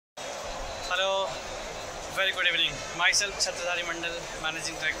Very good evening. Myself, Chhattisgarh Mandal,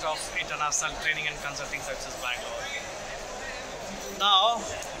 Managing Director of International Training and Consulting Services, Bangalore. Now,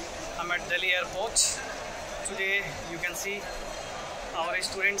 I'm at Delhi Airport. Today, you can see our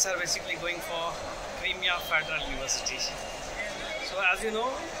students are basically going for Crimea Federal University. So, as you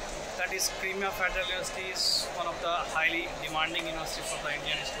know, that is Crimea Federal University is one of the highly demanding university for the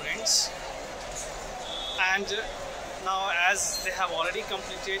Indian students. And now, as they have already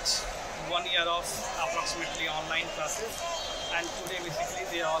completed 1 year of approximately online classes, and today basically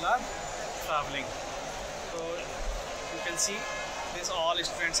they all are traveling. So you can see this all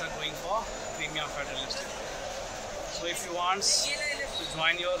students are going for Crimea Federal University. So if you want to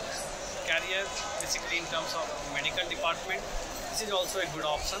join your career basically in terms of medical department, this is also a good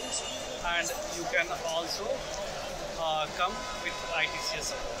option, and you can also come with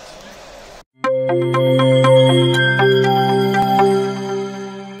ITCS support.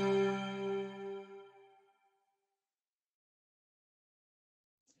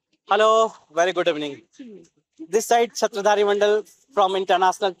 Hello, very good evening. This side Chhattisgarh Mandal from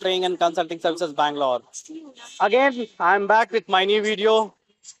International Training and Consulting Services, Bangalore. Again, I am back with my new video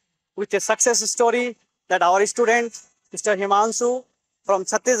with a success story that our student, Mr. Himanshu from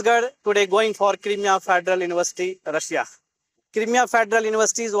Chhattisgarh, today going for Crimea Federal University, Russia. Crimea Federal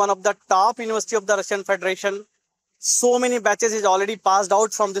University is one of the top university of the Russian Federation. So many batches is already passed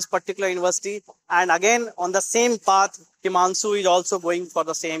out from this particular university, and again on the same path Himanshu is also going for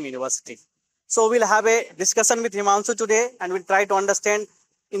the same university. So we'll have a discussion with Himanshu today, and we'll try to understand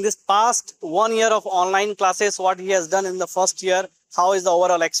in this past 1 year of online classes what he has done in the first year, how is the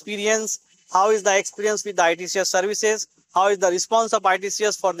overall experience, how is the experience with the ITCS services, how is the response of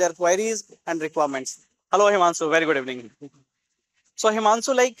ITCS for their queries and requirements. Hello Himanshu, very good evening. So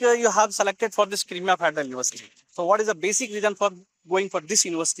Himanshu, you have selected for this Crimea Federal University. So what is the basic reason for going for this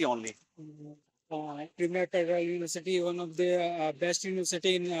university only? Crimea Federal University, one of the best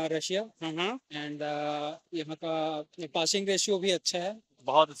university in Russia, and यहाँ का passing ratio भी अच्छा है.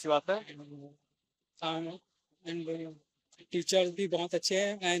 बहुत अच्छी बात है. And teachers भी बहुत अच्छे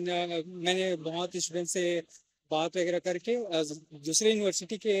हैं, and मैंने बहुत स्टूडेंट से बात वगैरह करके दूसरे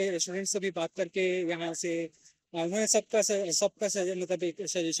यूनिवर्सिटी के स्टूडेंट से भी बात करके यहाँ से उन्होंने सबका मतलब एक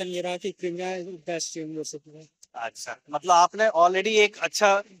सजेशन ये रहा कि क्रीमिया बेस्ट यूनिवर्सिटी है. अच्छा, मतलब आपने ऑलरेडी एक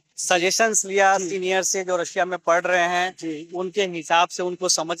अच्छा सजेशंस लिया सीनियर से जो रशिया में पढ़ रहे हैं, उनके हिसाब से उनको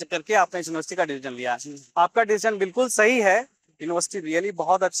समझ करके आपने यूनिवर्सिटी का डिसीजन लिया. आपका डिसीजन बिल्कुल सही है. यूनिवर्सिटी रियली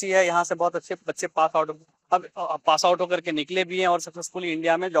बहुत अच्छी है. यहाँ से बहुत अच्छे बच्चे पास आउट होकर के निकले भी हैं और सक्सेसफुली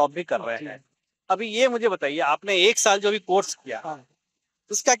इंडिया में जॉब भी कर रहे हैं. अभी ये मुझे बताइए, आपने 1 साल जो भी कोर्स किया,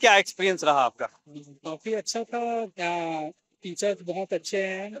 उसका क्या एक्सपीरियंस रहा आपका? काफी अच्छा था. टीचर्स बहुत अच्छे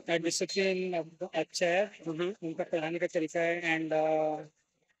हैं, डिसिप्लिन अच्छा है, उनका पढ़ाने का तरीका है, एंड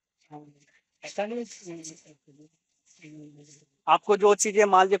ऐसा नहीं. आपको जो चीजें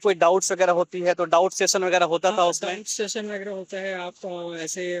मान लीजिए कोई डाउट्स वगैरह होती है तो डाउट सेशन वगैरह होता था उसमें? डाउट सेशन वगैरह होता है, आप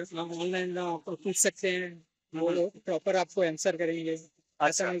ऐसे ऑनलाइन पूछ सकते हैं, वो प्रॉपर आपको आंसर करेंगे.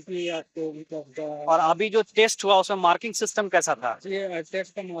 अच्छा. कि आपको और अभी जो टेस्ट हुआ उसमें मार्किंग सिस्टम कैसा था? ये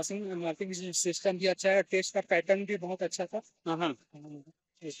टेस्ट का मार्किंग सिस्टम भी अच्छा है, टेस्ट का पैटर्न भी बहुत अच्छा था.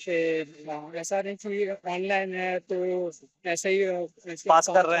 इससे ऐसा नहीं कि ऑनलाइन है तो ऐसे ही पास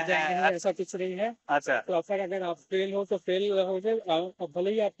कर रहे हैं, ऐसा कुछ नहीं है. अच्छा. प्रॉपर अगर आप फेल हो तो फेल हो जाए,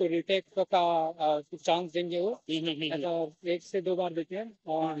 भले ही आपको रिटेक का चांस देंगे, वो 1 से 2 बार देते हैं.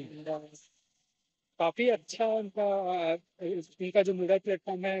 और काफी अच्छा उनका जो मिडल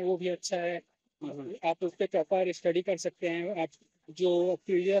प्लेटफॉर्म है वो भी अच्छा है. आप उस पर प्रॉपर स्टडी कर सकते हैं. आप जो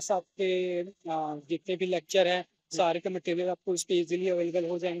प्रीवियस आपके जितने भी लेक्चर हैं, सारे के मटेरियल आपको उस पर इजीली अवेलेबल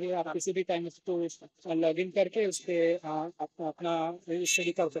हो जाएंगे. आप किसी भी टाइम उसको लॉग इन करके उस पर अपना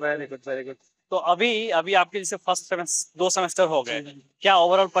स्टडी कर सकते हैं. Very good, very good. तो अभी आपके जैसे फर्स्ट सेमेस्टर 2 सेमेस्टर हो गए, क्या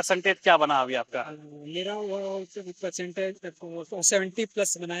ओवरऑल परसेंटेज क्या बना अभी आपका? मेरा ओवरऑल परसेंटेज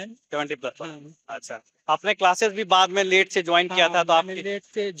 70+ बना है. 70+. अच्छा. आपने क्लासेस भी बाद में लेट से ज्वाइन किया था, तो आपने लेट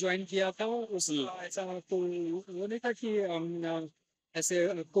से ज्वाइन किया था. उसका ऐसा तो वो नहीं था कि ऐसे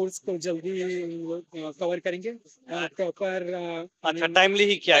कोर्स को जल्दी कवर करेंगे, प्रॉपर. अच्छा, टाइमली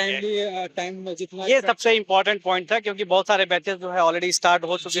ही किया गया. टाइम जितना, ये सबसे इम्पोर्टेंट पॉइंट था, क्योंकि बहुत सारे बैचेस जो है ऑलरेडी स्टार्ट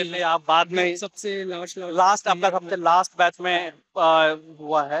हो चुके थे. आप बाद में सबसे लास्ट आपका सबसे लास्ट बैच में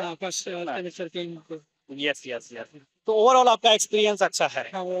हुआ है. फर्स्ट सेमेस्टर के. Yes yes yes. तो ओवरऑल आपका एक्सपीरियंस अच्छा है.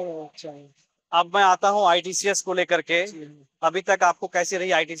 अच्छा है. अब मैं आता हूँ ITCS को लेकर के. अभी तक आपको कैसी रही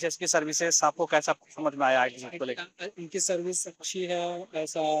ITCS की सर्विसेज? आपको कैसा समझ में आया ITCS को लेकर? इनकी सर्विस अच्छी है.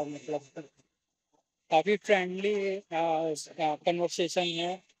 ऐसा मतलब काफी फ्रेंडली कन्वर्सेशन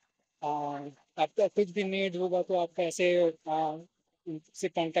है. आपका कुछ भी नीड होगा तो आप ऐसे से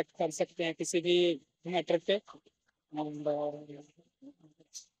कांटेक्ट कर सकते हैं किसी भी मैटर पे। And,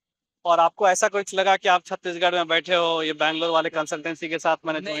 और आपको ऐसा कुछ लगा कि आप छत्तीसगढ़ में बैठे हो, ये बैंगलोर वाले कंसल्टेंसी के साथ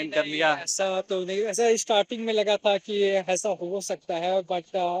मैंने नहीं ज्वाइन कर नहीं, लिया? ऐसा तो नहीं, ऐसा स्टार्टिंग में लगा था कि ऐसा हो सकता है,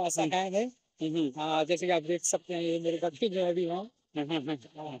 बट ऐसा है नहीं। जैसे कि आप देख सकते हैं, ये मेरे घर के जो अभी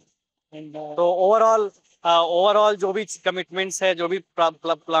हैं। एंड तो ओवरऑल जो भी कमिटमेंट्स है, जो भी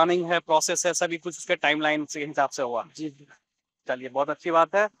प्लानिंग है, प्रोसेस है, सभी कुछ उसके टाइमलाइन के हिसाब से हुआ। जी चलिए, बहुत अच्छी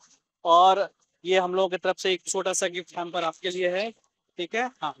बात है। और ये हम लोगों की तरफ से एक छोटा सा गिफ्ट हैम्पर आपके लिए है। ठीक है,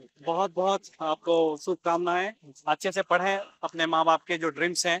 हाँ, बहुत बहुत आपको शुभकामनाएं। अच्छे से पढ़ें, अपने माँ बाप के जो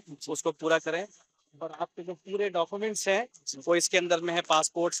ड्रीम्स हैं उसको पूरा करें। और आपके जो पूरे डॉक्यूमेंट्स हैं वो इसके अंदर में है,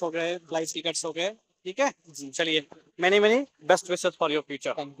 पासपोर्ट्स हो गए, फ्लाइट टिकट्स हो गए। ठीक है, चलिए, many many best wishes for your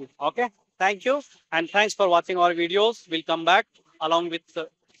future. Thank you. Okay, thank you and thanks for watching our videos. Will come back along with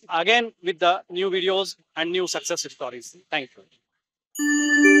again with the new videos and new success stories. Thank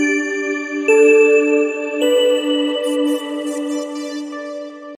you.